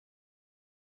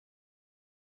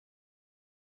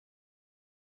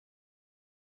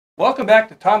Welcome back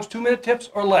to Tom's 2-Minute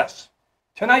Tips or Less.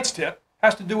 Tonight's tip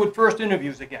has to do with first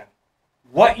interviews again.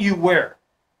 What you wear.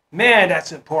 Man,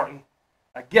 that's important.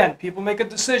 Again, people make a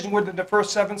decision within the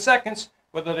first 7 seconds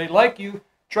whether they like you,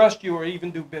 trust you, or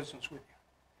even do business with you.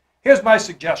 Here's my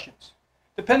suggestions.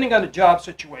 Depending on the job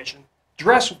situation,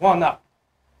 dress one up.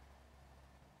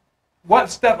 One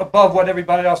step above what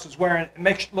everybody else is wearing and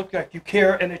make it look like you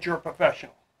care and that you're a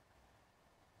professional.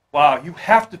 Wow, you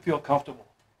have to feel comfortable.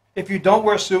 If you don't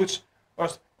wear suits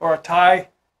or a tie,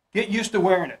 get used to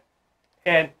wearing it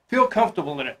and feel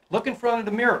comfortable in it. Look in front of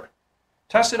the mirror.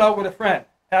 Test it out with a friend.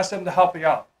 Ask them to help you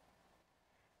out.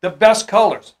 The best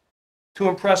colors to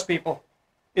impress people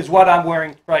is what I'm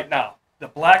wearing right now. The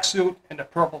black suit and the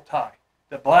purple tie.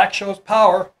 The black shows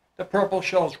power, the purple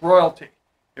shows royalty.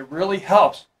 It really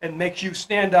helps and makes you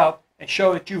stand out and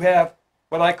show that you have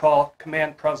what I call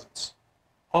command presence.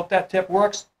 Hope that tip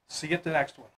works. See you at the next one.